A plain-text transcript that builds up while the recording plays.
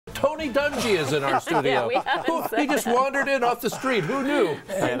Tony Dungy is in our studio. He just wandered in off the street. Who knew?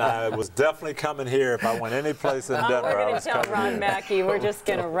 And I was definitely coming here if I went any place in Denver. We're going to tell Ron Mackey. We're just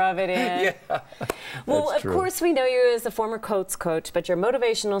going to rub it in. Yeah, well, of course, we know you as a former Colts coach, but you're a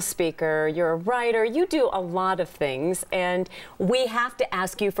motivational speaker. You're a writer. You do a lot of things. And we have to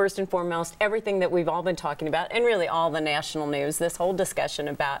ask you, first and foremost, everything that we've all been talking about, and really all the national news, this whole discussion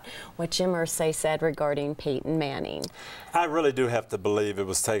about what Jim Irsay said regarding Peyton Manning. I really do have to believe it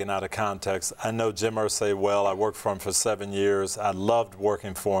was taken out of context. I know Jim Irsay well. I worked for him for 7 years. I loved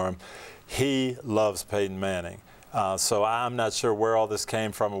working for him. He loves Peyton Manning. So I'm not sure where all this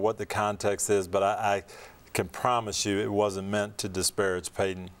came from or what the context is, but I can promise you it wasn't meant to disparage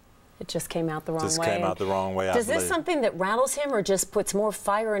Peyton. It just came out the wrong way. Just came out the wrong way, I believe. Is this something that rattles him or just puts more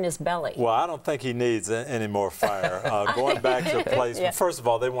fire in his belly? Well, I don't think he needs any more fire. Going back to a place, first of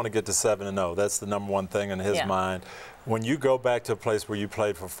all, they want to get to 7-0. That's the #1 thing in his mind. When you go back to a place where you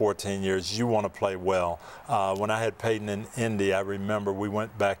played for 14 years, you want to play well. When I had Peyton in Indy, I remember we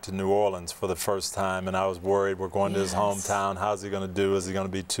went back to New Orleans for the first time, and I was worried. We're going to his hometown. How's he going to do? Is he going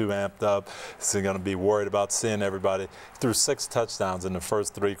to be too amped up? Is he going to be worried about seeing everybody? He threw 6 touchdowns in the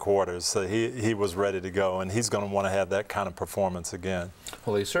first 3 quarters, so he was ready to go, and he's going to want to have that kind of performance again.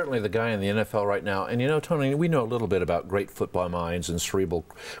 Well, he's certainly the guy in the NFL right now. And, you know, Tony, we know a little bit about great football minds and cerebral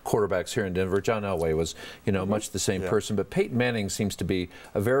quarterbacks here in Denver. John Elway was, you know, much the same person. But Peyton Manning seems to be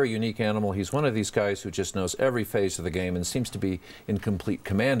a very unique animal. He's one of these guys who just knows every phase of the game and seems to be in complete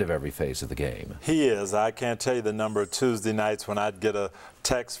command of every phase of the game. He is. I can't tell you the number of Tuesday nights when I'd get a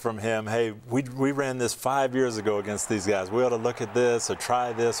text from him, hey, we ran this 5 years ago against these guys. We ought to look at this or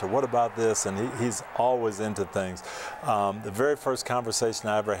try this or what about this? And he's always into things. The very first conversation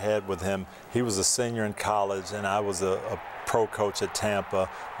I ever had with him, he was a senior in college and I was a pro coach at Tampa.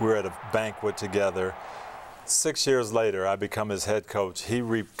 We were at a banquet together. 6 years later, I become his head coach. He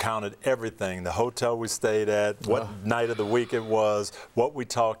recounted everything, the hotel we stayed at, what night of the week it was, what we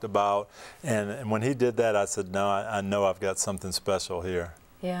talked about. And when he did that, I said, no, I know I've got something special here.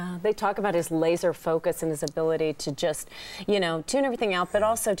 Yeah, they talk about his laser focus and his ability to just, you know, tune everything out, but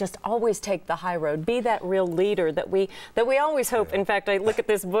also just always take the high road, be that real leader that we always hope. In fact, I look at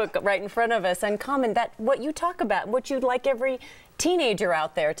this book right in front of us, Uncommon, that what you talk about, what you'd like every teenager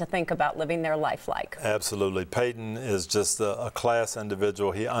out there to think about living their life like. Absolutely. Peyton is just a class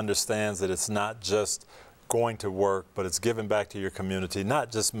individual. He understands that it's not just going to work, but it's giving back to your community,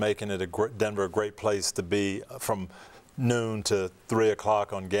 not just making it Denver a great place to be from noon to 3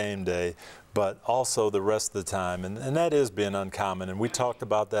 o'clock on game day, but also the rest of the time. And that is being uncommon. And we talked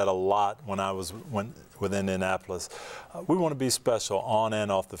about that a lot when I was with Indianapolis. We want to be special on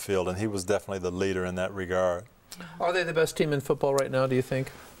and off the field, and he was definitely the leader in that regard. Are they the best team in football right now, do you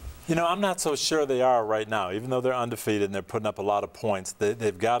think? You know, I'm not so sure they are right now. Even though they're undefeated and they're putting up a lot of points,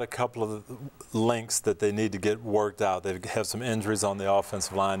 they've got a couple of links that they need to get worked out. They have some injuries on the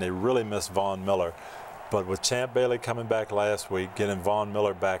offensive line. They really miss Von Miller. But with Champ Bailey coming back last week, getting Von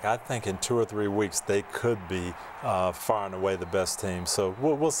Miller back, I think in 2 or 3 weeks they could be far and away the best team. So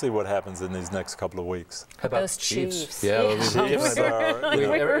we'll see what happens in these next couple of weeks. How about those Chiefs? Yeah, Chiefs are, you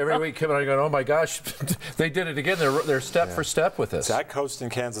know, every week coming on going, oh my gosh, they did it again. They're step for step with us. See, I coached in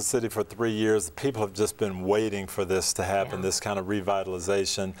Kansas City for 3 years. People have just been waiting for this to happen, this kind of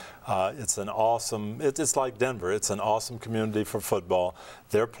revitalization. It's an awesome, it's like Denver. It's an awesome community for football.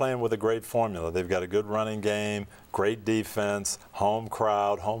 They're playing with a great formula. They've got a good running game, great defense, home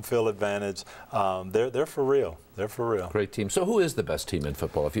crowd, home field advantage. They're for real. They're for real. Great team. So who is the best team in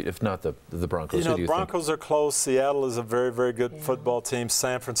football, if not the Broncos? You know, the Broncos are close. Seattle is a very, very good football team.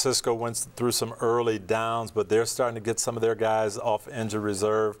 San Francisco went through some early downs, but they're starting to get some of their guys off injured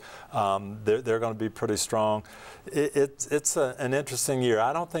reserve. They're going to be pretty strong. It's an interesting year.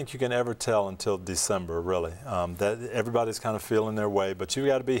 I don't think you can ever tell until December, really. That everybody's kind of feeling their way, but you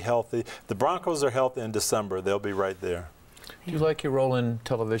got to be healthy. The Broncos are healthy in December. They'll be right there. Do you like your role in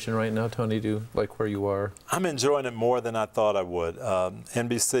television right now, Tony? Do you like where you are? I'm enjoying it more than I thought I would.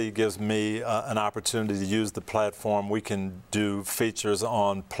 NBC gives me an opportunity to use the platform. We can do features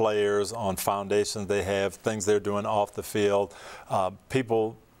on players, on foundations they have, things they're doing off the field.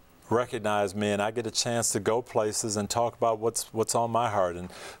 People recognize me, and I get a chance to go places and talk about what's on my heart and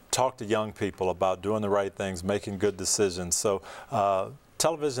talk to young people about doing the right things, making good decisions. So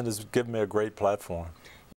television has given me a great platform.